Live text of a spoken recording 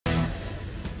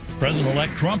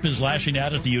President-elect Trump is lashing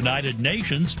out at the United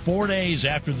Nations 4 days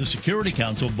after the Security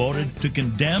Council voted to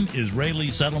condemn Israeli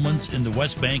settlements in the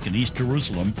West Bank and East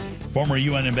Jerusalem. Former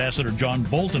UN Ambassador John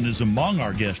Bolton is among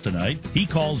our guests tonight. He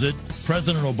calls it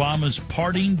President Obama's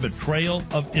parting betrayal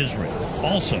of Israel.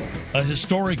 Also, a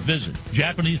historic visit.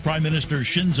 Japanese Prime Minister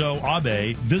Shinzo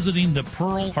Abe visiting the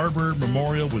Pearl Harbor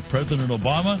Memorial with President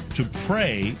Obama to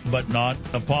pray but not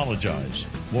apologize.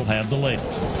 We'll have the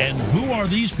latest. And who are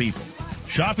these people?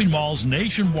 Shopping malls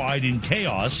nationwide in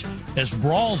chaos as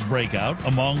brawls break out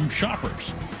among shoppers.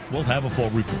 We'll have a full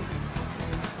report.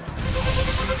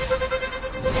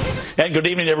 And good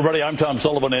evening, everybody. I'm Tom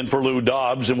Sullivan in for Lou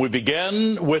Dobbs, and we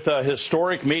begin with a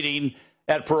historic meeting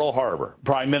at Pearl Harbor.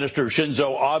 Prime Minister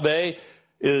Shinzo Abe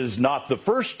is not the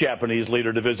first Japanese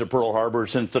leader to visit Pearl Harbor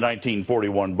since the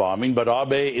 1941 bombing, but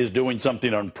Abe is doing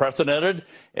something unprecedented,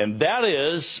 and that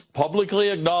is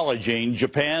publicly acknowledging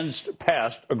Japan's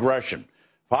past aggression.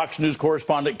 Fox News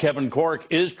correspondent Kevin Corke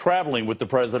is traveling with the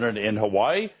president in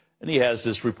Hawaii, and he has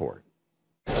this report.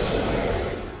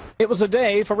 It was a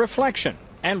day for reflection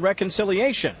and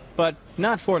reconciliation, but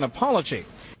not for an apology.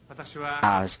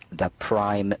 As the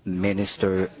Prime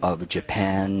Minister of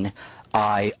Japan,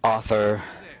 I offer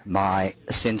my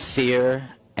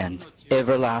sincere and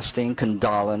everlasting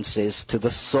condolences to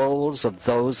the souls of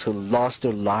those who lost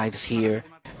their lives here.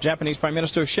 Japanese Prime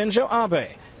Minister Shinzo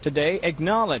Abe today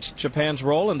acknowledged Japan's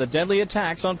role in the deadly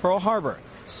attacks on Pearl Harbor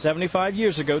 75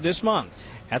 years ago this month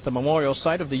at the memorial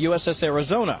site of the USS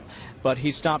Arizona, but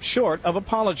he stopped short of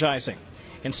apologizing.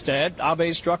 Instead,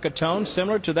 Abe struck a tone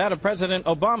similar to that of President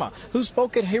Obama, who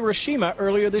spoke at Hiroshima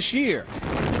earlier this year.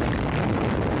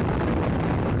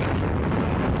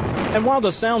 And while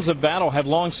the sounds of battle have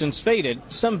long since faded,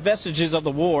 some vestiges of the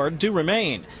war do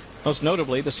remain. Most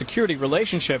notably, the security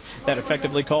relationship that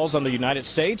effectively calls on the United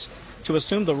States to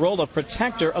assume the role of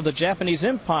protector of the Japanese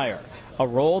empire, a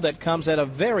role that comes at a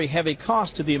very heavy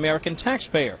cost to the American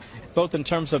taxpayer, both in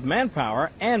terms of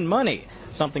manpower and money,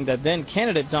 something that then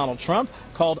candidate Donald Trump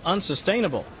called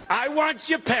unsustainable. I want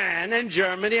Japan and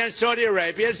Germany and Saudi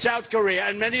Arabia and South Korea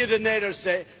and many of the NATO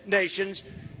nations.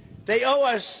 They owe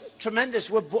us tremendous.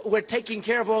 We're taking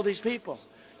care of all these people.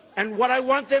 And what I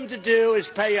want them to do is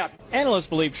pay up. Analysts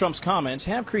believe Trump's comments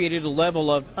have created a level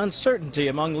of uncertainty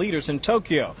among leaders in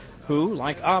Tokyo, who,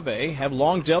 like Abe, have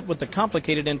long dealt with the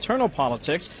complicated internal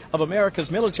politics of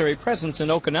America's military presence in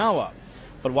Okinawa.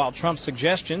 But while Trump's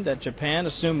suggestion that Japan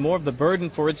assume more of the burden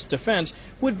for its defense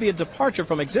would be a departure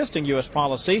from existing U.S.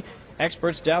 policy,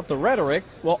 experts doubt the rhetoric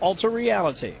will alter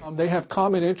reality. They have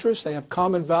common interests, they have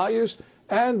common values,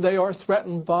 and they are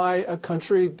threatened by a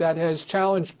country that has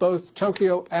challenged both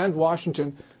Tokyo and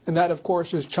Washington, and that, of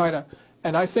course, is China.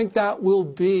 And I think that will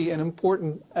be an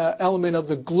important element of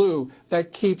the glue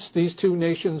that keeps these two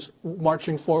nations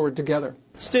marching forward together.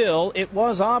 Still, it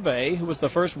was Abe who was the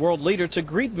first world leader to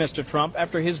greet Mr. Trump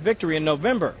after his victory in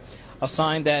November, a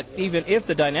sign that even if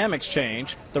the dynamics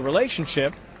change, the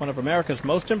relationship, one of America's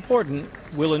most important,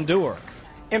 will endure.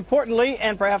 Importantly,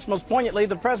 and perhaps most poignantly,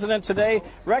 the president today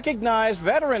recognized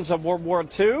veterans of World War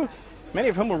II, many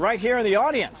of whom were right here in the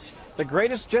audience. The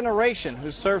greatest generation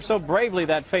who served so bravely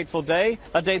that fateful day,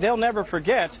 a day they'll never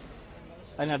forget,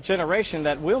 and a generation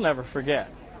that we'll never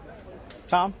forget.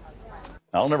 Tom?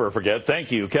 I'll never forget. Thank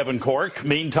you, Kevin Corke.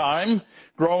 Meantime,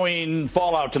 growing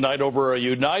fallout tonight over a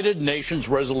United Nations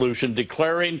resolution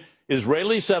declaring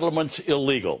Israeli settlements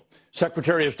illegal.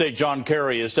 Secretary of State John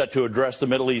Kerry is set to address the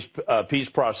Middle East peace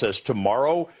process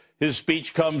tomorrow. His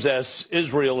speech comes as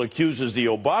Israel accuses the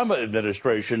Obama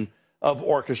administration of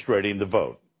orchestrating the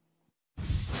vote.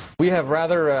 We have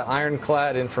rather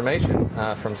ironclad information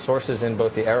from sources in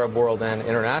both the Arab world and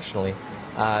internationally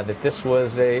that this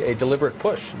was a deliberate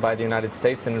push by the United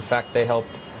States, and in fact they helped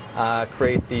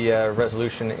create the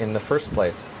resolution in the first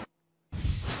place.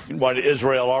 While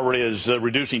Israel already is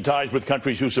reducing ties with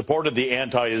countries who supported the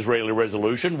anti-Israeli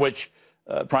resolution, which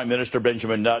Prime Minister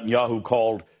Benjamin Netanyahu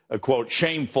called a, quote,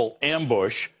 shameful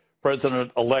ambush,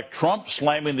 President-elect Trump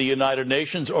slamming the United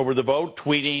Nations over the vote,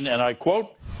 tweeting, and I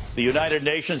quote, the United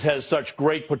Nations has such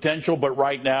great potential, but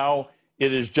right now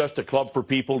it is just a club for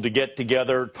people to get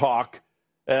together, talk,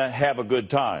 have a good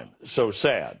time. So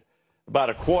sad. About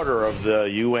a quarter of the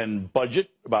UN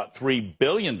budget, about $3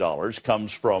 billion,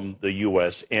 comes from the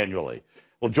U.S. annually.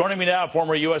 Well, joining me now,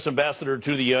 former U.S. Ambassador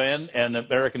to the UN and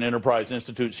American Enterprise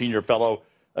Institute Senior Fellow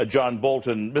John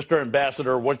Bolton. Mr.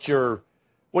 Ambassador, what's your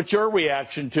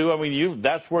reaction to? I mean,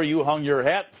 that's where you hung your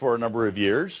hat for a number of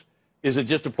years. Is it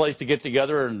just a place to get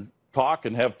together and talk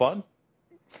and have fun?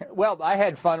 Well, I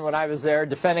had fun when I was there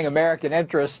defending American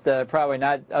interest. Probably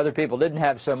not. Other people didn't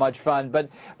have so much fun. But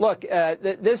look,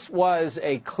 this was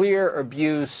a clear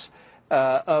abuse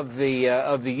of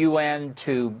the UN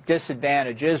to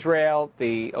disadvantage Israel.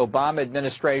 The Obama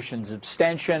administration's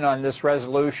abstention on this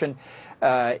resolution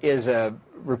is a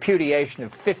repudiation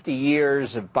of 50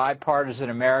 years of bipartisan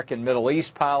American Middle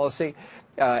East policy.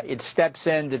 It steps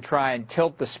in to try and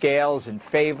tilt the scales in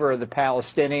favor of the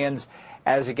Palestinians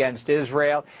as against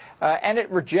Israel. And it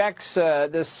rejects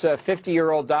this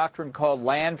 50-year-old doctrine called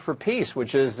land for peace,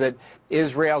 which is that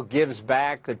Israel gives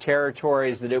back the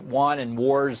territories that it won in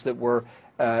wars that were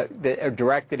that are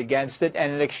directed against it,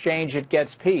 and in exchange it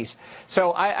gets peace.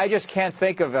 So I just can't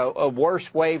think of a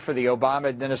worse way for the Obama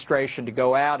administration to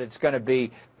go out. It's going to be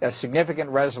a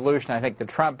significant resolution. I think the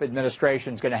Trump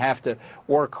administration is going to have to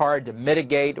work hard to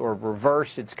mitigate or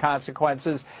reverse its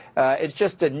consequences. It's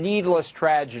just a needless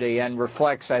tragedy and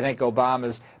reflects, I think,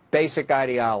 Obama's basic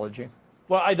ideology.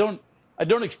 Well, I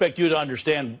don't expect you to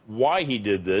understand why he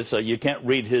did this. You can't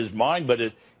read his mind, but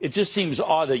it just seems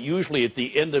odd that usually at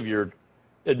the end of your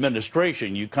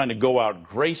administration you kind of go out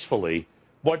gracefully.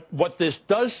 What this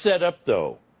does set up,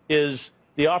 though, is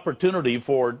the opportunity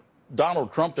for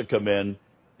Donald Trump to come in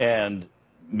and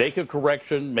make a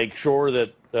correction, make sure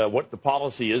that what the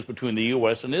policy is between the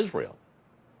U.S. and Israel.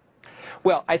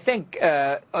 Well, I think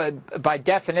by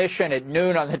definition at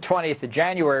noon on the 20th of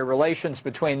January, relations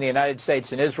between the United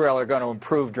States and Israel are going to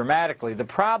improve dramatically. The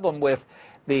problem with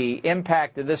the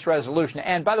impact of this resolution,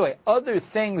 and by the way, other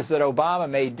things that Obama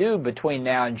may do between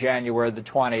now and January the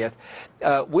 20th,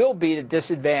 will be to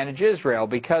disadvantage Israel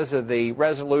because of the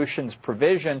resolution's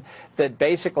provision that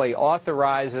basically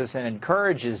authorizes and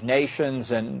encourages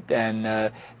nations and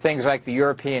things like the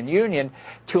European Union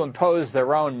to impose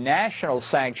their own national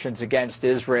sanctions against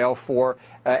Israel for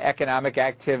economic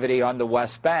activity on the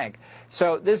West Bank.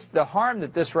 So the harm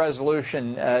that this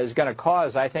resolution is going to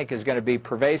cause, I think, is going to be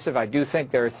pervasive. I do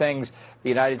think there are things the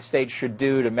United States should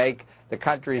do to make the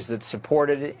countries that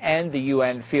supported it and the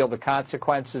UN feel the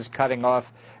consequences. Cutting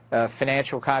off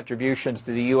financial contributions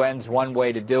to the UN is one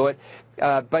way to do it.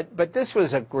 But this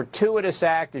was a gratuitous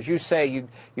act. As you say,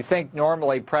 you think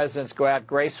normally presidents go out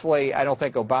gracefully. I don't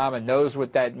think Obama knows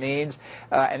what that means.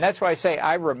 And that's why I say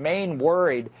I remain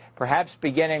worried, perhaps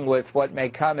beginning with what may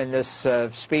come in this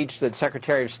speech that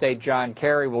Secretary of State John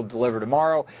Kerry will deliver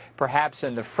tomorrow, perhaps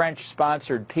in the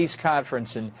French-sponsored peace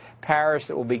conference in Paris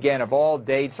that will begin, of all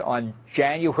dates, on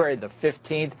January the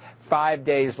 15th. 5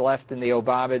 days left in the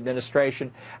Obama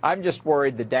administration. I'm just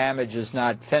worried the damage is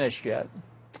not finished yet.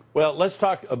 Well, let's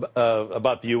talk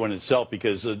about the UN itself,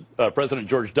 because President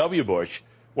George W. Bush,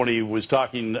 when he was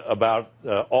talking about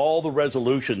all the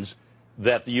resolutions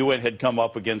that the UN had come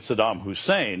up against Saddam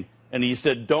Hussein, and he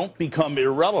said, don't become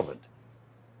irrelevant.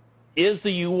 Is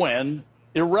the UN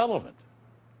irrelevant?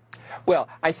 Well,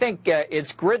 I think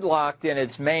it's gridlocked in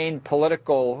its main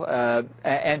political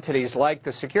entities like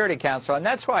the Security Council, and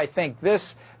that's why I think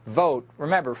this vote,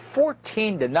 remember,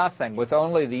 14-0 with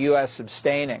only the U.S.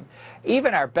 abstaining.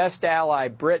 Even our best ally,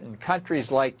 Britain,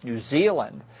 countries like New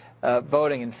Zealand,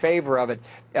 voting in favor of it.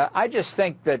 I just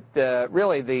think that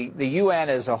really the UN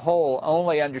as a whole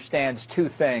only understands two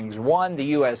things. One, the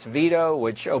U.S. veto,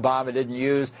 which Obama didn't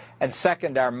use, and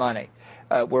second, our money.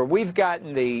 Where we've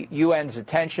gotten the UN's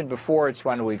attention before, it's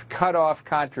when we've cut off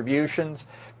contributions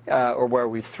or where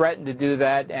we've threatened to do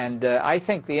that. And I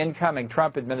think the incoming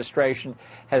Trump administration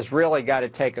has really got to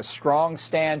take a strong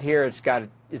stand here. It's got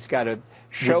to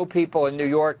show people in New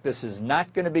York this is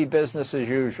not going to be business as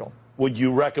usual. Would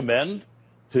you recommend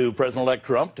to President-elect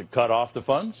Trump to cut off the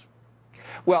funds?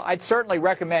 Well, I'd certainly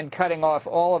recommend cutting off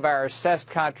all of our assessed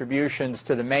contributions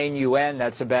to the main UN.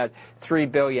 That's about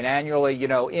 $3 billion annually. You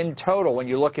know, in total, when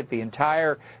you look at the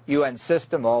entire UN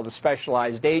system, all the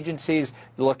specialized agencies,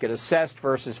 you look at assessed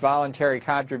versus voluntary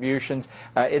contributions,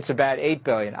 it's about $8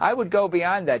 billion. I would go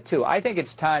beyond that, too. I think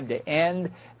it's time to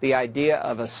end the idea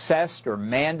of assessed or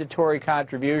mandatory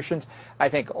contributions. I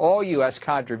think all U.S.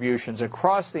 contributions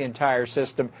across the entire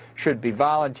system should be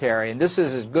voluntary. And this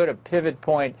is as good a pivot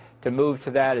point to move to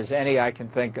that as any I can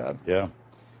think of. Yeah,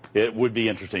 it would be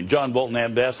interesting. John Bolton,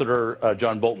 Ambassador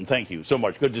John Bolton, thank you so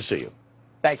much. Good to see you.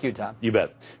 Thank you, Tom. You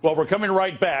bet. Well, we're coming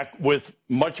right back with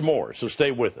much more, so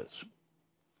stay with us.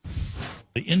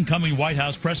 The incoming White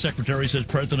House press secretary says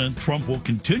President Trump will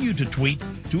continue to tweet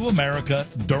to America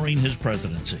during his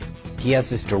presidency. He has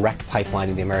this direct pipeline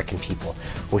to the American people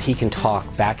where he can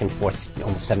talk back and forth to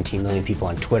almost 17 million people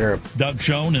on Twitter. Doug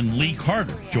Schoen and Lee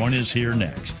Carter join us here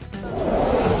next.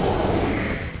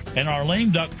 And our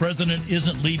lame duck president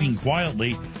isn't leaving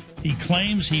quietly. He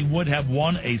claims he would have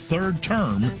won a third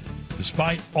term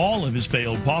despite all of his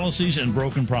failed policies and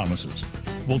broken promises.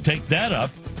 We'll take that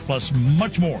up, plus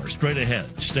much more, straight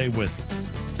ahead. Stay with us.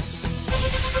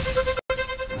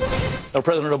 Now,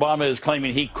 President Obama is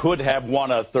claiming he could have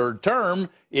won a third term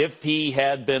if he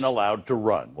had been allowed to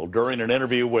run. Well, during an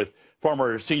interview with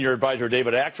former senior advisor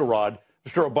David Axelrod,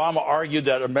 Mr. Obama argued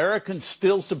that Americans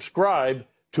still subscribe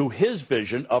to his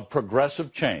vision of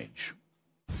progressive change.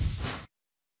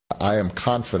 I am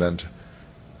confident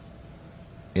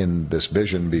in this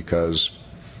vision because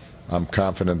I'm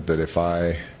confident that if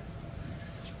I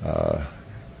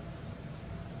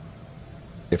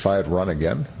had run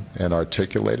again and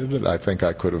articulated it, I think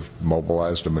I could have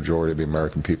mobilized a majority of the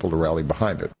American people to rally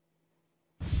behind it.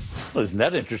 Well, isn't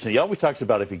that interesting? He always talks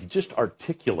about if he could just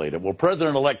articulate it. Well,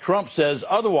 President-elect Trump says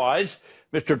otherwise.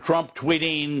 Mr. Trump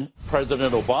tweeting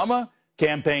President Obama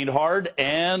campaigned hard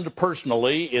and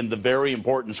personally in the very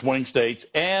important swing states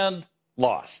and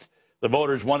lost. The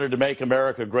voters wanted to make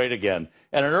America great again.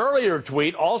 And an earlier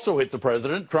tweet also hit the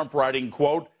president, Trump writing,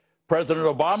 quote, President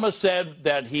Obama said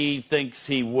that he thinks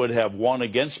he would have won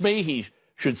against me. He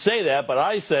should say that, but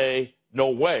I say no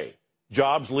way.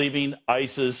 Jobs leaving,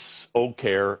 ISIS,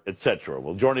 O'Care, etc.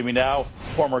 Well, joining me now,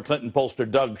 former Clinton pollster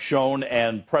Doug Schoen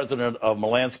and president of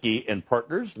Melansky and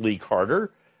Partners, Lee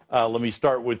Carter. Let me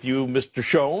start with you, Mr.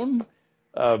 Schoen.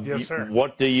 Yes, sir.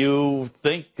 What do you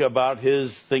think about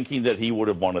his thinking that he would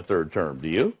have won a third term? Do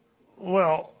you?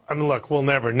 Well, I mean, look, we'll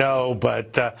never know,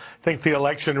 but I think the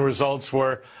election results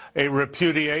were a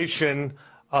repudiation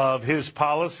of his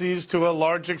policies to a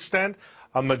large extent.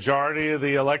 A majority of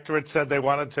the electorate said they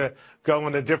wanted to go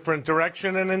in a different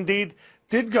direction, and indeed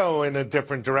did go in a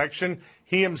different direction.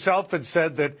 He himself had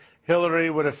said that Hillary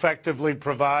would effectively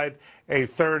provide a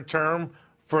third term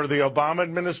for the Obama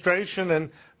administration, and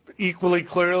equally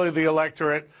clearly the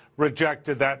electorate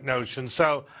rejected that notion.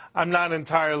 So I'm not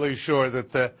entirely sure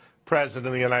that the President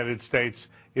of the United States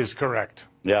is correct.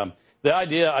 Yeah. The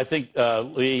idea, I think,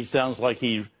 Lee, sounds like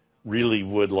he really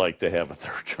would like to have a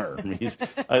third term.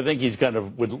 I think he's kind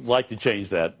of would like to change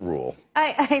that rule.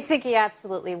 I think he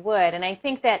absolutely would. And I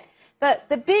think that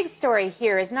the big story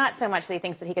here is not so much that he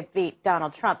thinks that he could beat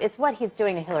Donald Trump. It's what he's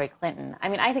doing to Hillary Clinton. I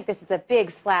mean, I think this is a big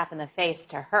slap in the face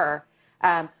to her.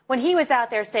 When he was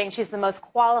out there saying she's the most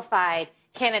qualified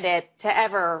candidate to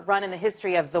ever run in the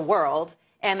history of the world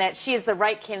and that she is the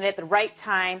right candidate at the right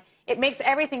time, it makes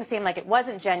everything seem like it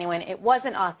wasn't genuine, it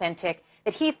wasn't authentic,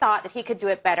 that he thought that he could do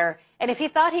it better. And if he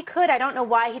thought he could, I don't know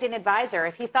why he didn't advise her.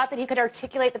 If he thought that he could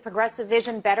articulate the progressive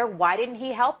vision better, why didn't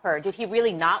he help her? Did he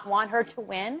really not want her to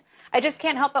win? I just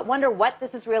can't help but wonder what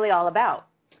this is really all about.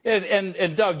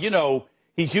 And Doug, you know,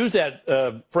 he's used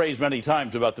that phrase many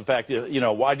times about the fact that, you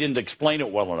know, I didn't explain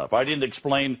it well enough. I didn't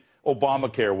explain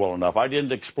Obamacare well enough. I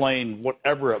didn't explain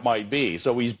whatever it might be.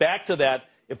 So he's back to that,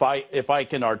 if I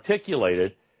can articulate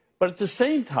it. But at the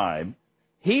same time,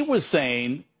 he was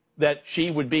saying that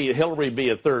Hillary would be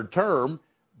a third term.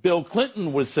 Bill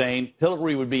Clinton was saying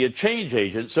Hillary would be a change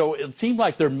agent. So it seemed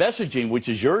like their messaging, which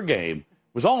is your game,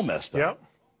 was all messed up. Yep.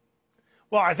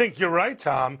 Well, I think you're right,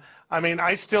 Tom. I mean,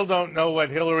 I still don't know what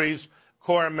Hillary's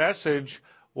core message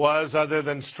was other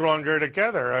than stronger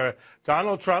together.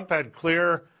 Donald Trump had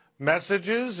clear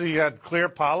messages. He had clear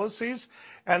policies.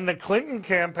 And the Clinton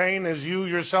campaign, as you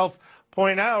yourself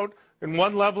point out, in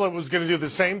one level it was going to do the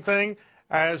same thing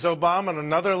as Obama, on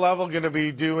another level going to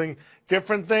be doing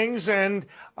different things. And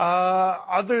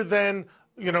other than,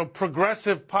 you know,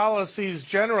 progressive policies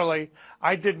generally,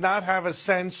 I did not have a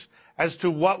sense as to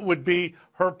what would be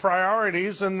her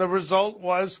priorities. And the result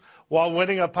was, while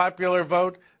winning a popular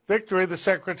vote victory, the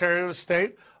Secretary of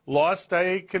State lost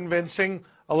a convincing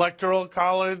electoral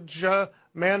college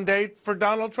mandate for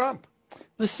Donald Trump.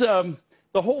 This, the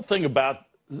whole thing about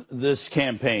this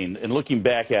campaign and looking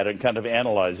back at it and kind of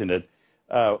analyzing it,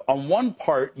 on one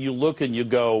part, you look and you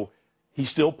go, he's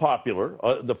still popular.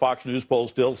 The Fox News poll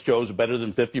still shows a better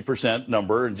than 50%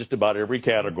 number in just about every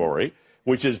category,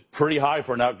 which is pretty high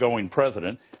for an outgoing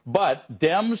president. But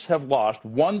Dems have lost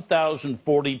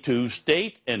 1,042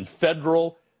 state and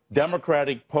federal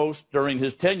Democratic posts during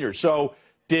his tenure. So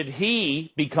did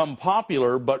he become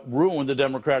popular but ruin the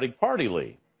Democratic Party,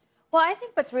 Lee? Well, I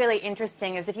think what's really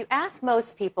interesting is if you ask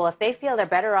most people if they feel they're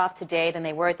better off today than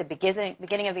they were at the beginning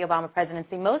of the Obama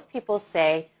presidency, most people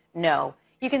say no.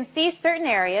 You can see certain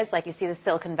areas, like you see the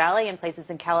Silicon Valley and places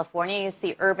in California. You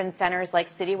see urban centers like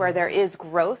City where there is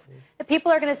growth. The people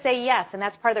are going to say yes, and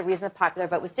that's part of the reason the popular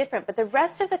vote was different. But the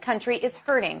rest of the country is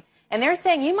hurting. And they're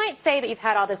saying, you might say that you've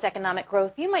had all this economic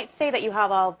growth. You might say that you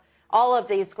have all of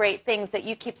these great things that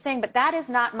you keep saying, but that is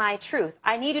not my truth.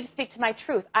 I need you to speak to my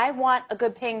truth. I want a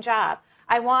good paying job.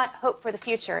 I want hope for the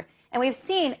future. And we've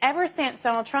seen ever since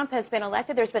Donald Trump has been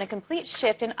elected, there's been a complete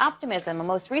shift in optimism. The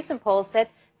most recent poll said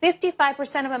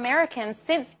 55% of Americans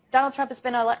since Donald Trump has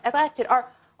been elected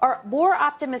are more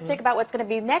optimistic about what's going to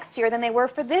be next year than they were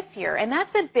for this year. And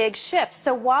that's a big shift.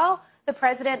 So while the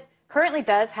president currently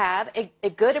does have a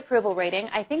good approval rating,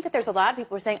 I think that there's a lot of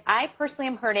people who are saying, I personally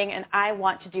am hurting and I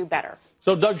want to do better.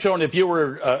 So, Doug Schoen, if you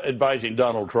were advising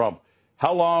Donald Trump,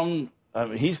 how long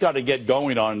he's got to get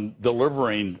going on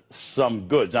delivering some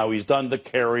goods? Now, he's done the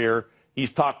carrier. He's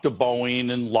talked to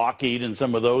Boeing and Lockheed and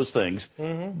some of those things.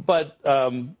 But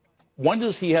when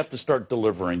does he have to start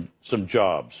delivering some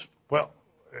jobs? Well,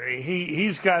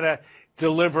 he's got to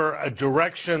deliver a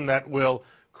direction that will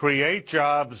create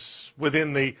jobs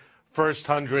within the first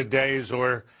 100 days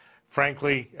or,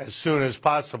 frankly, as soon as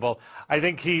possible. I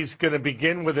think he's going to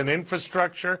begin with an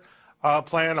infrastructure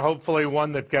plan, hopefully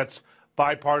one that gets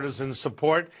bipartisan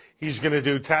support. He's going to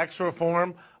do tax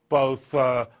reform, both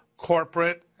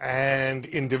corporate and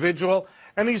individual.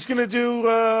 And he's going to do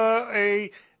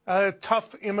a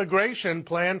tough immigration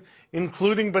plan,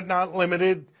 including but not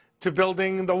limited to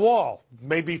building the wall.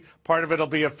 Maybe part of it will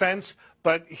be a fence,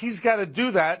 but he's got to do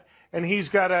that, and he's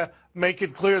got to make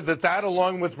it clear that that,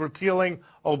 along with repealing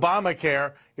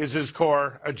Obamacare, is his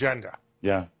core agenda.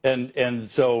 Yeah, and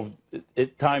so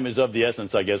time is of the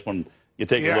essence, I guess, when you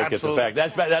take a look absolutely. at the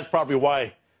fact. That's probably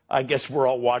why I guess we're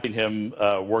all watching him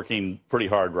working pretty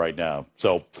hard right now.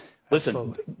 So, listen,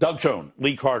 absolutely. Doug Schoen,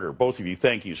 Lee Carter, both of you,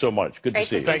 thank you so much. Good to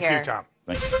see you. Thank you, Tom.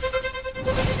 Thank you.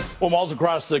 Well, malls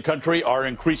across the country are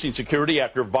increasing security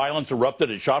after violence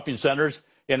erupted at shopping centers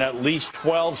in at least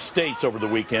 12 states over the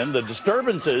weekend. The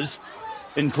disturbances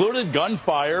included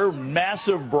gunfire,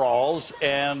 massive brawls,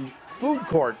 and food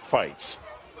court fights.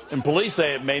 And police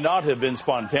say it may not have been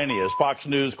spontaneous. Fox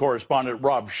News correspondent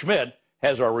Rob Schmidt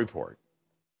has our report.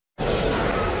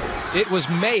 It was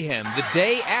mayhem the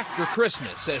day after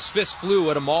Christmas as fists flew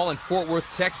at a mall in Fort Worth,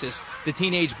 Texas. The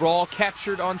teenage brawl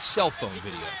captured on cell phone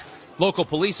video. Local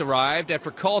police arrived after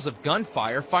calls of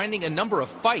gunfire, finding a number of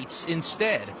fights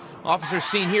instead. Officers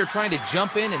seen here trying to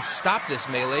jump in and stop this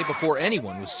melee before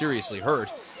anyone was seriously hurt.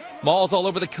 Malls all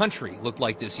over the country looked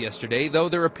like this yesterday, though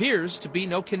there appears to be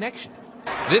no connection.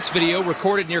 This video,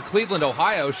 recorded near Cleveland,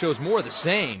 Ohio, shows more of the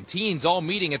same. Teens all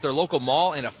meeting at their local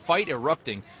mall and a fight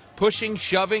erupting. Pushing,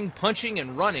 shoving, punching,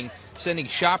 and running, sending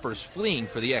shoppers fleeing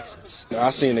for the exits. I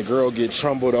seen the girl get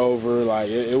trumbled over. Like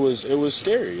it was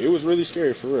scary. It was really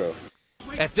scary for real.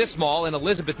 At this mall in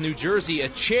Elizabeth, New Jersey, a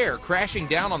chair crashing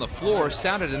down on the floor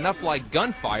sounded enough like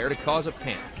gunfire to cause a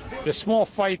panic. A small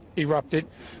fight erupted,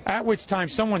 at which time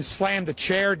someone slammed the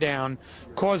chair down,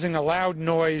 causing a loud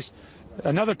noise.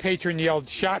 Another patron yelled,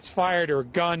 "Shots fired," or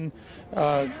 "gun."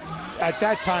 At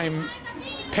that time,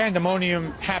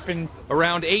 pandemonium happened.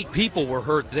 Around 8 people were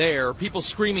hurt there. People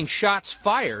screaming "shots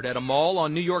fired" at a mall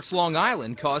on New York's Long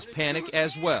Island caused panic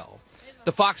as well.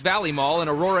 The Fox Valley Mall in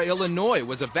Aurora, Illinois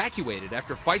was evacuated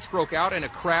after fights broke out in a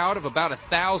crowd of about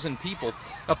 1,000 people.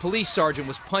 A police sergeant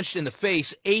was punched in the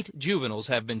face. 8 juveniles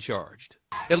have been charged.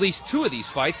 At least 2 of these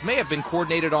fights may have been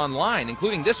coordinated online,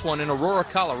 including this one in Aurora,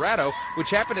 Colorado,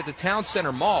 which happened at the Town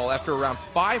Center Mall after around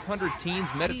 500 teens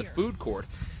met at the food court.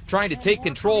 Trying to take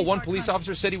control, one police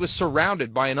officer said he was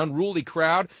surrounded by an unruly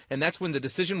crowd, and that's when the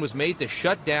decision was made to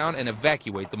shut down and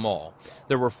evacuate the mall.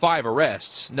 There were 5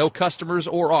 arrests. No customers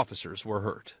or officers were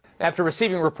hurt. After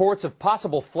receiving reports of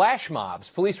possible flash mobs,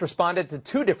 police responded to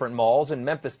 2 different malls in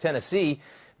Memphis, Tennessee.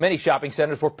 Many shopping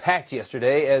centers were packed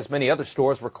yesterday as many other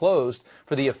stores were closed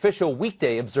for the official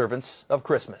weekday observance of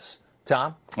Christmas.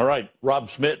 Tom? All right. Rob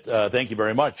Schmidt, thank you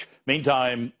very much.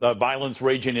 Meantime, violence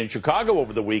raging in Chicago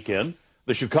over the weekend.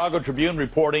 The Chicago Tribune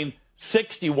reporting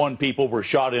 61 people were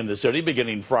shot in the city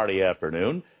beginning Friday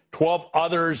afternoon. 12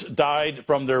 others died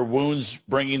from their wounds,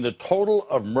 bringing the total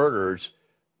of murders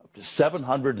up to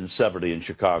 770 in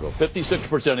Chicago.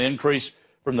 56% increase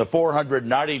from the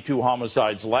 492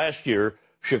 homicides last year.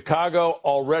 Chicago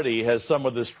already has some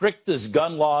of the strictest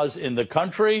gun laws in the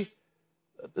country.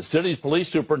 The city's police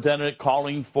superintendent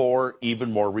calling for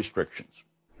even more restrictions.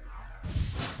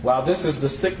 While this is the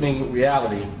sickening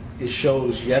reality, it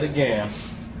shows yet again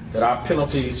that our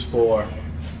penalties for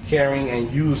carrying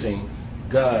and using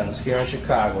guns here in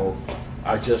Chicago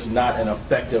are just not an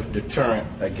effective deterrent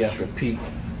against repeat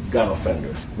gun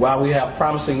offenders. While we have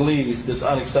promising leads, this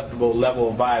unacceptable level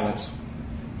of violence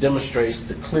demonstrates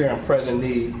the clear and present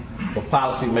need for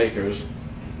policymakers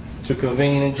to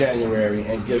convene in January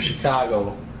and give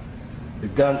Chicago the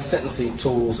gun sentencing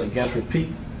tools against repeat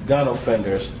gun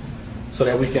offenders so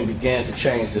that we can begin to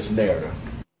change this narrative.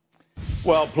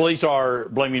 Well, police are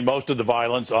blaming most of the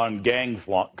violence on gang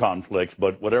conflicts,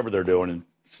 but whatever they're doing,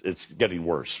 it's getting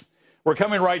worse. We're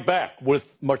coming right back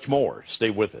with much more.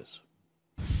 Stay with us.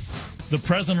 The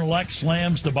president-elect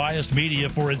slams the biased media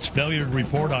for its failure to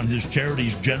report on his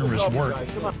charity's generous work.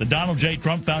 The Donald J.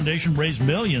 Trump Foundation raised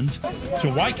millions,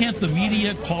 so why can't the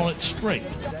media call it straight?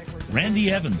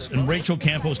 Randy Evans and Rachel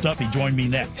Campos Duffy join me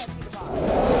next.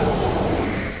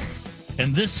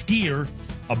 And this skier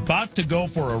about to go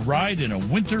for a ride in a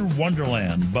winter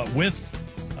wonderland, but with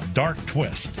a dark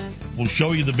twist. We'll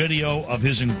show you the video of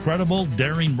his incredible,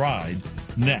 daring ride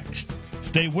next.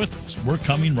 Stay with us. We're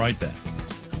coming right back.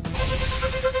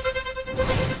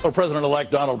 Well,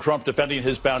 President-elect Donald Trump defending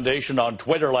his foundation on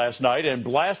Twitter last night and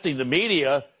blasting the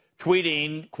media,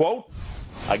 tweeting, quote,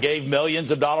 I gave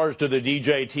millions of dollars to the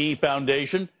DJT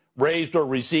Foundation, raised or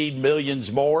received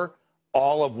millions more,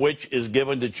 all of which is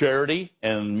given to charity,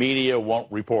 and media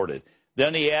won't report it.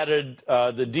 Then he added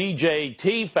the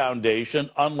DJT Foundation,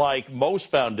 unlike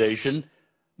most foundations,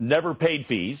 never paid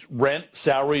fees, rent,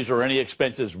 salaries, or any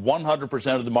expenses.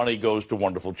 100% of the money goes to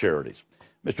wonderful charities.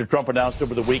 Mr. Trump announced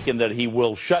over the weekend that he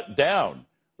will shut down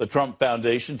the Trump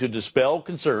Foundation to dispel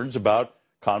concerns about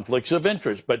conflicts of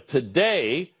interest. But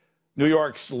today, New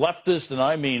York's leftist, and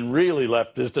I mean really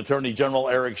leftist, Attorney General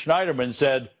Eric Schneiderman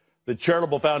said the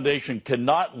charitable foundation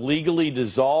cannot legally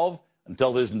dissolve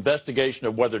until his investigation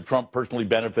of whether Trump personally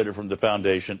benefited from the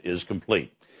foundation is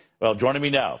complete. Well, joining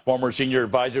me now, former senior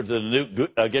advisor to the Newt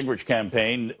Gingrich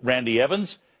campaign, Randy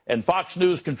Evans, and Fox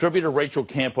News contributor Rachel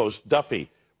Campos Duffy.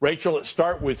 Rachel, let's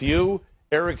start with you.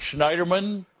 Eric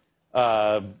Schneiderman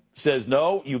says,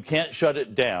 no, you can't shut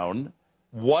it down.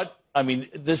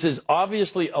 This is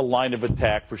obviously a line of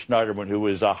attack for Schneiderman, who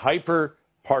is a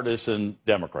hyper-partisan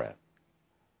Democrat.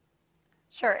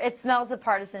 Sure, it smells of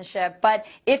partisanship, but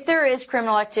if there is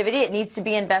criminal activity, it needs to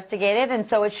be investigated, and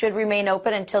so it should remain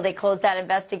open until they close that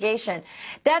investigation.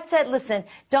 That said, listen,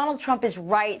 Donald Trump is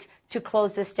right to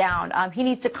close this down. He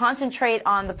needs to concentrate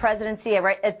on the presidency.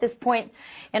 Right at this point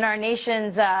in our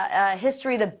nation's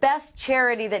history, the best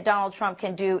charity that Donald Trump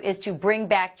can do is to bring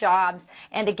back jobs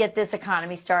and to get this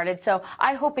economy started. So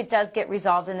I hope it does get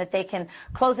resolved and that they can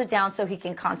close it down so he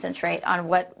can concentrate on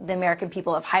what the American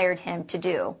people have hired him to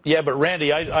do. Yeah, but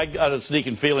Randy, I got a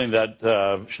sneaking feeling that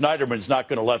Schneiderman's not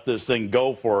going to let this thing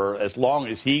go for as long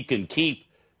as he can keep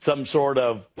some sort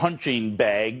of punching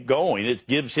bag going. It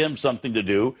gives him something to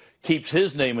do, keeps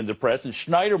his name in the press. And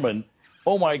Schneiderman,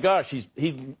 oh my gosh,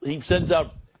 he sends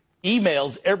out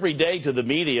emails every day to the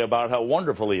media about how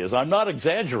wonderful he is. I'm not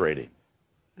exaggerating.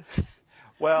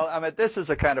 Well, I mean, this is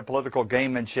the kind of political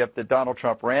gamemanship that Donald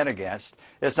Trump ran against.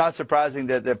 It's not surprising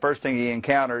that the first thing he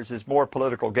encounters is more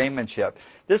political gamemanship.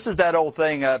 This is that old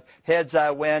thing of heads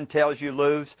I win, tails you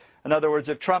lose. In other words,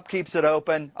 if Trump keeps it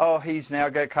open, oh, he's now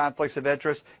got conflicts of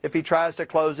interest. If he tries to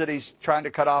close it, he's trying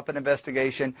to cut off an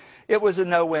investigation. It was a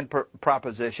no-win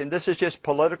proposition. This is just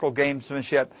political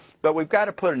gamesmanship, but we've got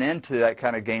to put an end to that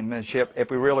kind of gamesmanship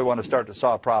if we really want to start to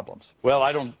solve problems. Well,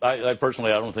 I personally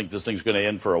don't think this thing's going to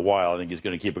end for a while. I think he's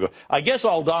going to keep it going. I guess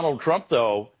all Donald Trump,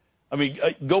 though, I mean,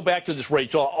 go back to this,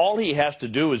 Rachel, all he has to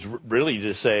do is really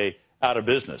just say, out of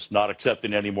business, not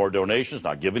accepting any more donations,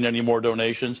 not giving any more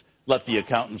donations. Let the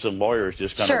accountants and lawyers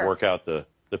just kind of work out the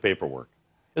paperwork.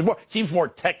 It seems more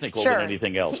technical than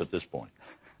anything else at this point.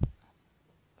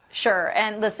 Sure,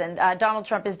 and listen, Donald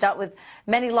Trump has dealt with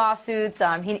many lawsuits.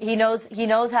 He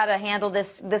knows how to handle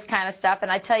this kind of stuff, and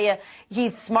I tell you,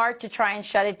 he's smart to try and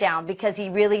shut it down because he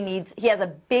has a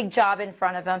big job in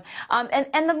front of him.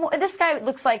 This guy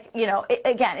looks like,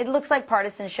 again, it looks like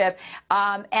partisanship,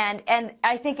 and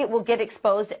I think it will get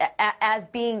exposed as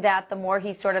being that the more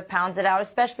he sort of pounds it out,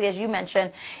 especially as you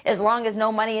mentioned, as long as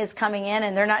no money is coming in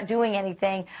and they're not doing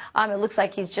anything, it looks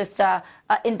like he's just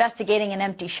investigating an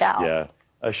empty shell. Yeah.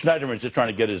 Schneiderman's just trying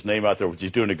to get his name out there, which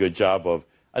he's doing a good job of.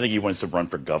 I think he wants to run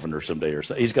for governor someday or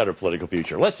something. He's got a political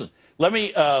future. Let's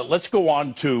go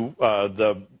on to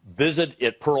the visit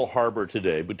at Pearl Harbor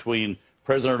today between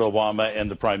President Obama and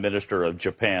the Prime Minister of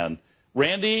Japan.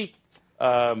 Randy,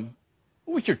 what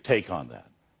was your take on that?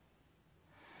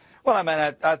 Well, I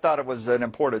mean, I thought it was an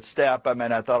important step. I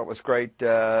mean, I thought it was great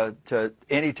to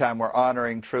anytime we're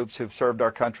honoring troops who've served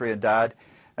our country and died.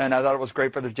 And I thought it was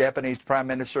great for the Japanese Prime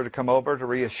Minister to come over to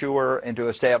reassure and to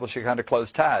establish a kind of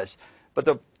close ties. But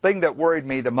the thing that worried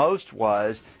me the most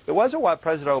was, it wasn't what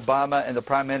President Obama and the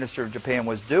Prime Minister of Japan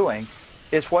was doing.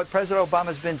 It's what President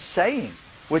Obama's been saying,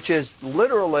 which is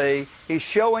literally he's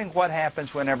showing what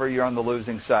happens whenever you're on the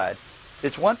losing side.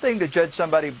 It's one thing to judge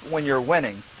somebody when you're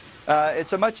winning.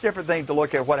 It's a much different thing to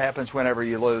look at what happens whenever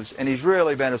you lose. And he's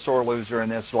really been a sore loser in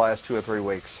this last 2 or 3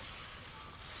 weeks.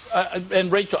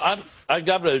 And Rachel, I've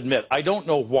got to admit, I don't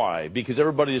know why, because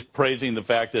everybody is praising the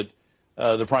fact that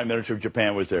the Prime Minister of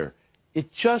Japan was there.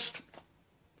 It just,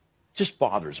 just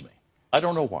bothers me. I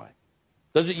don't know why.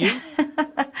 Does it you?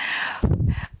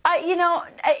 You know,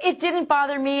 it didn't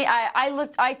bother me.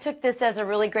 I took this as a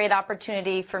really great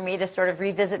opportunity for me to sort of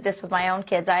revisit this with my own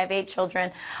kids. I have 8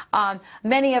 children.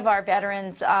 Many of our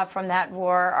veterans from that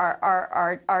war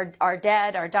are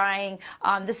dead, are dying.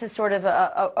 This is sort of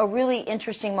a really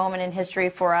interesting moment in history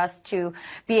for us to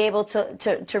be able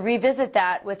to revisit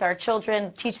that with our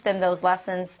children, teach them those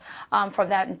lessons from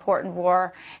that important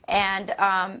war. And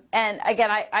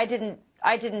again, I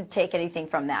didn't take anything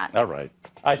from that. All right.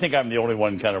 I think I'm the only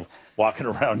one kind of walking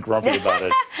around grumpy about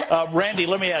it. Randy,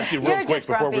 let me ask you real quick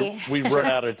before we run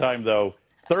out of time, though.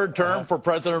 Third term for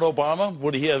President Obama,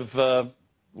 would he have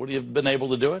been able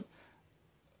to do it?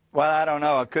 Well, I don't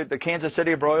know. Could the Kansas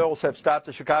City Royals have stopped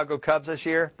the Chicago Cubs this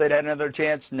year? They'd had another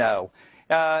chance? No.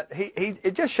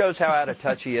 It just shows how out of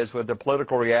touch he is with the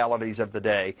political realities of the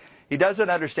day. He doesn't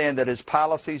understand that his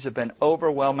policies have been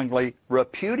overwhelmingly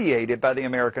repudiated by the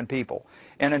American people.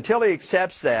 And until he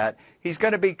accepts that, he's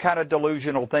going to be kind of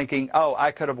delusional, thinking, oh,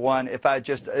 I could have won if I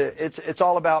just, it's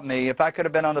all about me. If I could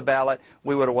have been on the ballot,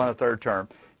 we would have won a third term.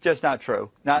 Just not true.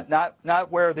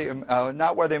 Not where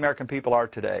the American people are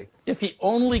today. If he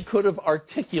only could have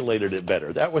articulated it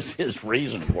better. That was his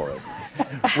reason for it.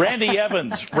 Randy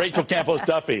Evans, Rachel Campos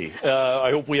Duffy,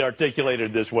 I hope we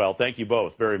articulated this well. Thank you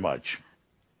both very much.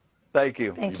 Thank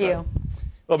you. Thank you.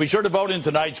 Well, be sure to vote in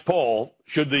tonight's poll.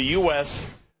 Should the U.S.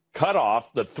 cut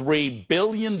off the $3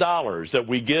 billion that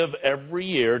we give every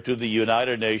year to the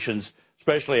United Nations,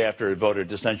 especially after it voted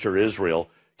to censure Israel?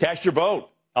 Cast your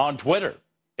vote on Twitter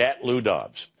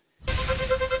 @LouDobbs.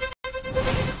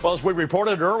 Well, as we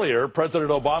reported earlier, President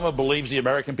Obama believes the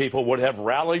American people would have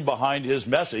rallied behind his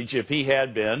message if he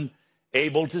had been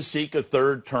able to seek a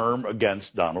third term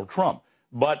against Donald Trump.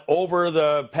 But over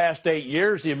the past 8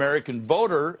 years, the American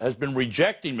voter has been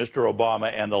rejecting Mr. Obama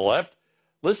and the left.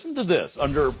 Listen to this.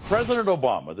 Under President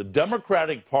Obama, the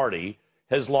Democratic Party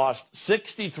has lost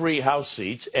 63 House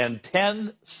seats and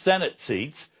 10 Senate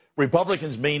seats.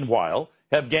 Republicans, meanwhile,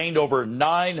 have gained over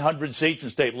 900 seats in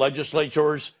state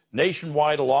legislatures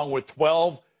nationwide, along with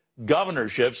 12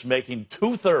 governorships, making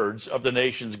 2/3 of the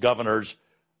nation's governors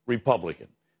Republican.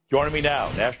 Joining me now,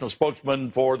 national spokesman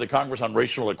for the Congress on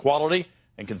Racial Equality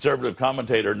and conservative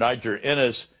commentator Niger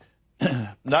Innis.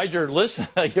 Niger, listen,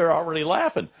 you're already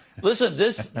laughing. Listen,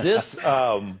 this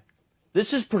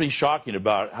is pretty shocking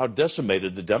about how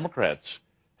decimated the Democrats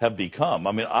have become.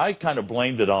 I mean, I kind of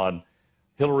blamed it on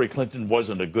Hillary Clinton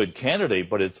wasn't a good candidate,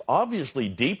 but it's obviously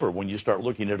deeper when you start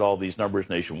looking at all these numbers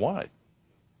nationwide.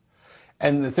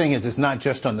 And the thing is, it's not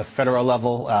just on the federal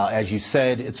level. As you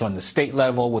said, it's on the state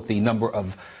level with the number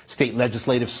of state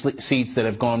legislative seats that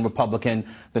have gone Republican,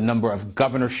 the number of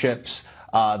governorships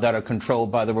that are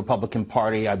controlled by the Republican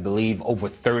Party, I believe over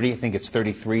 30, I think it's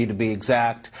 33 to be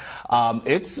exact.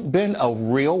 It's been a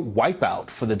real wipeout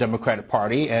for the Democratic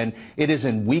Party, and it is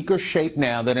in weaker shape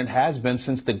now than it has been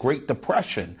since the Great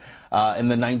Depression in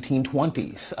the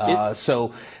 1920s.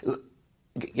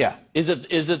 Yeah. Is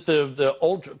it the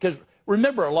old, because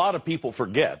remember, a lot of people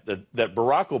forget that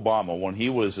Barack Obama, when he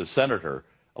was a senator,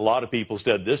 a lot of people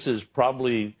said this is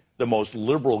probably the most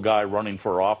liberal guy running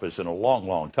for office in a long,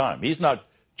 long time. He's not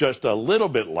just a little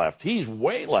bit left. He's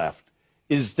way left.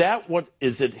 Is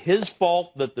it his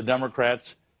fault that the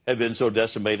Democrats have been so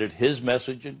decimated, his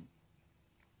messaging?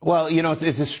 Well, you know, it's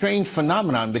a strange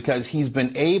phenomenon because he's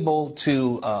been able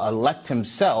to elect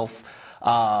himself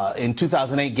in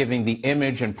 2008, giving the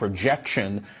image and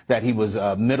projection that he was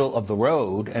middle of the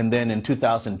road. And then in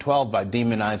 2012, by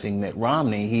demonizing Mitt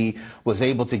Romney, he was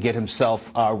able to get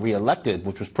himself reelected,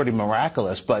 which was pretty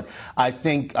miraculous. But I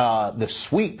think the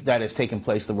sweep that has taken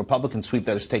place, the Republican sweep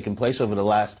that has taken place over the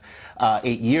last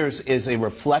 8 years, is a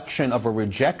reflection of a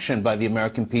rejection by the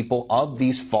American people of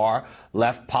these far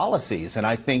left policies. And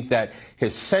I think that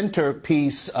his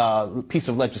centerpiece piece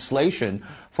of legislation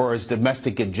for his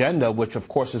domestic agenda, which of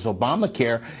course is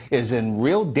Obamacare, is in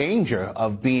real danger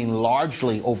of being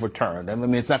largely overturned. I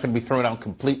mean, it's not going to be thrown out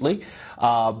completely,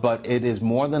 but it is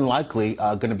more than likely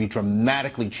going to be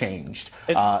dramatically changed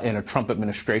in a Trump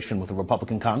administration with a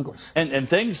Republican Congress. And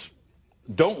things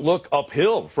don't look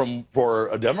uphill for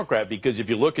a Democrat, because if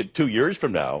you look at 2 years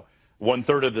from now,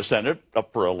 1/3 of the Senate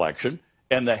up for election,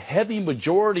 and the heavy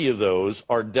majority of those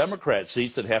are Democrat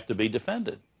seats that have to be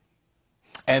defended.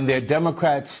 And they're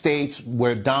Democrat states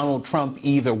where Donald Trump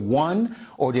either won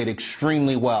or did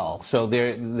extremely well. So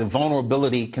the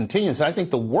vulnerability continues. I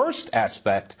think the worst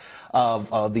aspect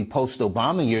of the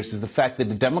post-Obama years is the fact that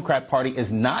the Democrat Party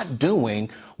is not doing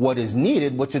what is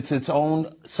needed, which is its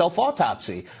own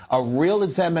self-autopsy, a real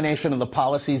examination of the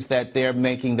policies that they're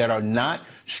making that are not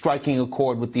striking a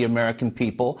chord with the American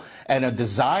people, and a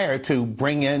desire to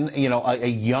bring in, a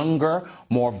younger,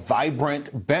 more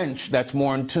vibrant bench that's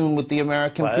more in tune with the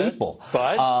American people.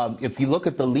 But if you look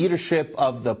at the leadership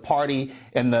of the party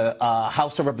in the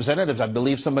House of Representatives, I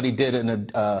believe somebody did an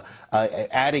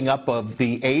adding up of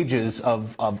the ages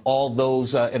of all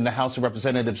those in the House of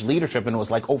Representatives leadership, and it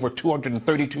was like over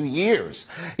 232 years.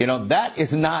 That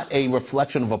is not a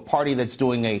reflection of a party that's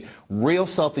doing a real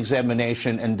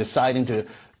self-examination and deciding to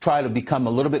try to become a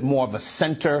little bit more of a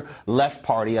center-left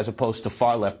party as opposed to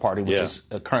far-left party, which is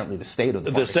currently the state of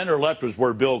the party. The center-left was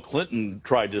where Bill Clinton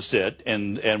tried to sit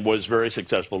and was very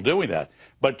successful doing that.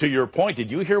 But to your point, did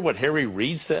you hear what Harry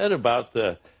Reid said about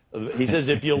the... He says,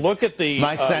 if you look at the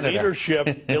leadership,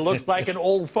 it looks like an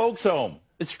old folks' home.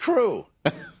 It's true.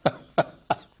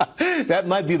 That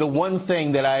might be the one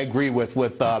thing that I agree with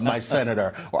my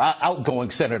senator, or outgoing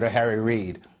Senator Harry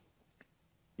Reid.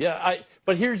 Yeah,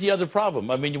 but here's the other problem.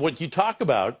 I mean, what you talk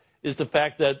about is the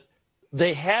fact that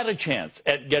they had a chance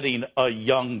at getting a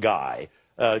young guy,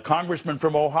 a congressman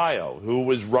from Ohio, who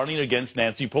was running against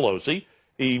Nancy Pelosi.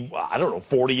 I don't know,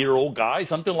 40-year-old guy,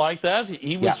 something like that.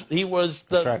 He was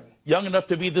young enough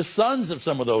to be the sons of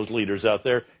some of those leaders out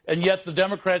there, and yet the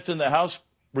Democrats in the House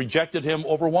rejected him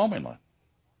overwhelmingly.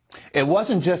 It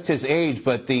wasn't just his age,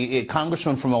 but the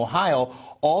congressman from Ohio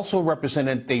also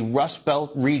represented the Rust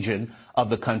Belt region of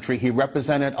the country. He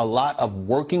represented a lot of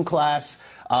working class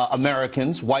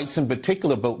Americans, whites in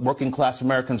particular, but working class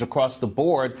Americans across the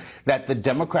board, that the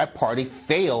Democrat Party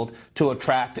failed to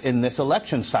attract in this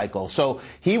election cycle. So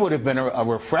he would have been a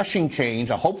refreshing change,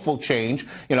 a hopeful change.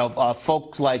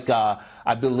 Folks like,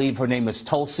 I believe her name is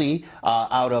Tulsi,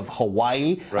 out of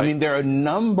Hawaii. Right. I mean, there are a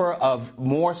number of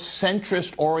more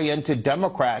centrist-oriented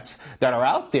Democrats that are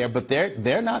out there, but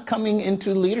they're not coming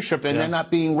into leadership, and they're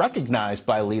not being recognized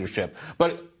by leadership.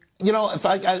 But if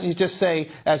I just say,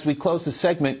 as we close the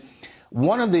segment,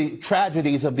 one of the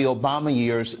tragedies of the Obama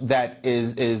years that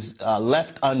is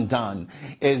left undone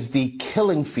is the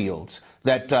killing fields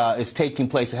that is taking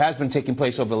place. It has been taking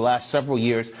place over the last several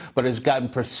years, but has gotten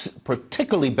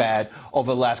particularly bad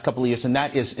over the last couple of years, and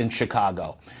that is in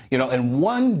Chicago. In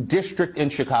one district in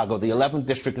Chicago, the 11th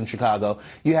district in Chicago,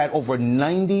 you had over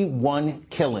 91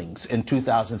 killings in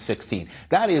 2016.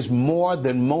 That is more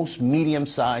than most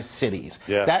medium-sized cities.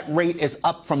 Yeah. That rate is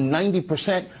up from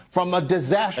 90% from a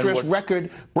disastrous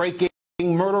record-breaking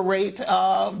murder rate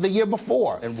of the year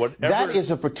before. And that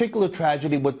is a particular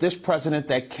tragedy with this president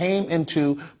that came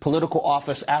into political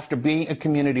office after being a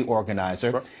community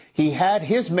organizer. He had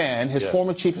his man, his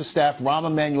former chief of staff, Rahm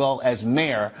Emanuel, as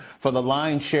mayor for the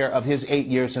lion's share of his 8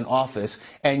 years in office.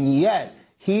 And yet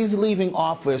he's leaving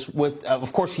office with,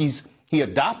 of course, he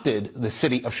adopted the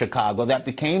city of Chicago. That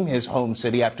became his home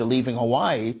city after leaving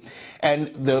Hawaii.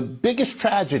 And the biggest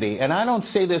tragedy, and I don't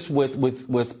say this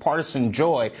with partisan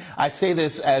joy, I say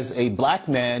this as a black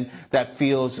man that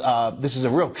feels this is a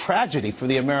real tragedy for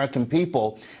the American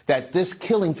people, that this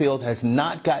killing field has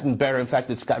not gotten better. In fact,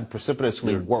 it's gotten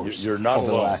precipitously worse over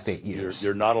the last 8 years.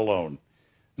 You're not alone.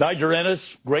 Niger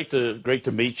Ennis, great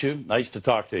to meet you. Nice to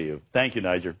talk to you. Thank you,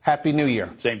 Niger. Happy New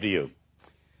Year. Same to you.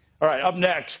 All right, up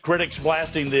next, critics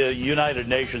blasting the United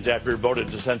Nations after it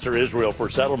voted to censor Israel for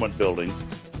settlement building.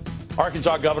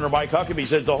 Arkansas Governor Mike Huckabee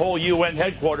says the whole UN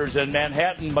headquarters in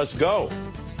Manhattan must go.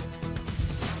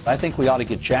 I think we ought to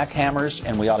get jackhammers,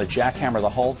 and we ought to jackhammer the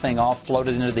whole thing off, float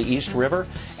it into the East River,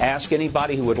 ask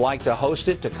anybody who would like to host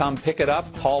it to come pick it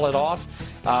up, haul it off,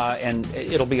 and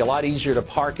it'll be a lot easier to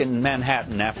park in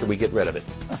Manhattan after we get rid of it.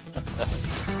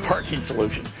 Parking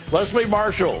solution. Leslie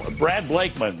Marshall, Brad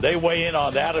Blakeman, they weigh in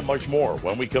on that and much more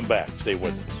when we come back. Stay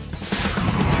with us.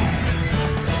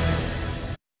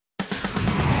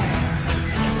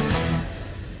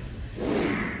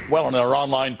 Well, in our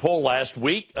online poll last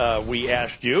week, we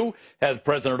asked you, has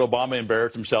President Obama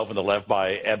embarrassed himself and the left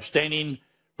by abstaining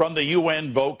from the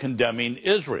UN vote condemning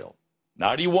Israel?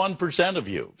 91% of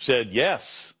you said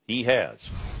yes, he has.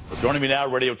 Well, joining me now,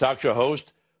 radio talk show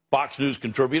host, Fox News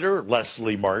contributor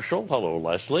Leslie Marshall. Hello,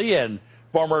 Leslie. And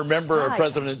former member of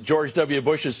President George W.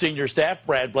 Bush's senior staff,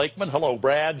 Brad Blakeman. Hello,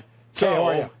 Brad. So, hey, how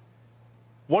are you?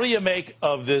 What do you make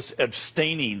of this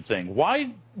abstaining thing?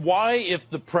 Why, if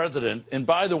the president, and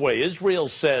by the way, Israel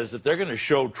says that they're going to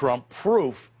show Trump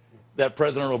proof that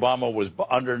President Obama was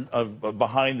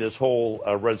behind this whole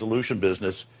resolution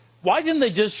business, Why didn't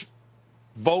they just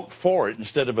vote for it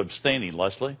instead of abstaining,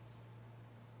 Leslie?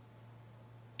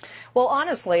 Well,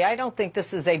 honestly, I don't think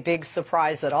this is a big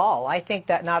surprise at all. I think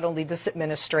that not only this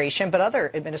administration, but other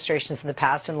administrations in the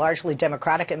past, and largely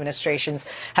Democratic administrations,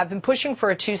 have been pushing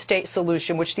for a two-state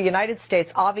solution, which the United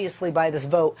States, obviously by this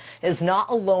vote, is not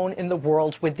alone in the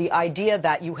world, with the idea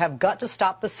that you have got to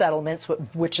stop the settlements,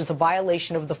 which is a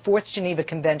violation of the Fourth Geneva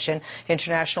Convention,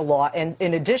 international law. And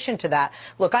in addition to that,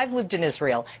 look, I've lived in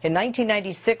Israel. In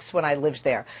 1996, when I lived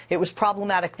there, it was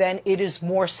problematic then. It is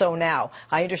more so now.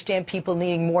 I understand people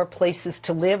needing more places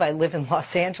to live. I live in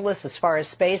Los Angeles as far as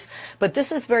space, but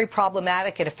this is very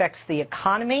problematic. It affects the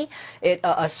economy. It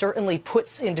certainly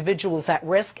puts individuals at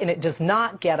risk, and it does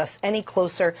not get us any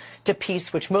closer to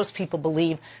peace, which most people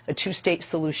believe a two-state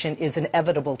solution is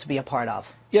inevitable to be a part of.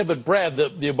 Yeah, but Brad, the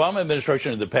Obama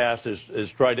administration in the past has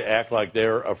tried to act like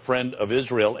they're a friend of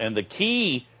Israel, and the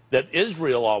key that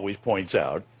Israel always points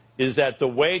out is that the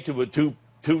way to a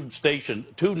two-party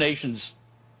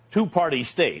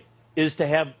state is to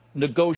have negotiations.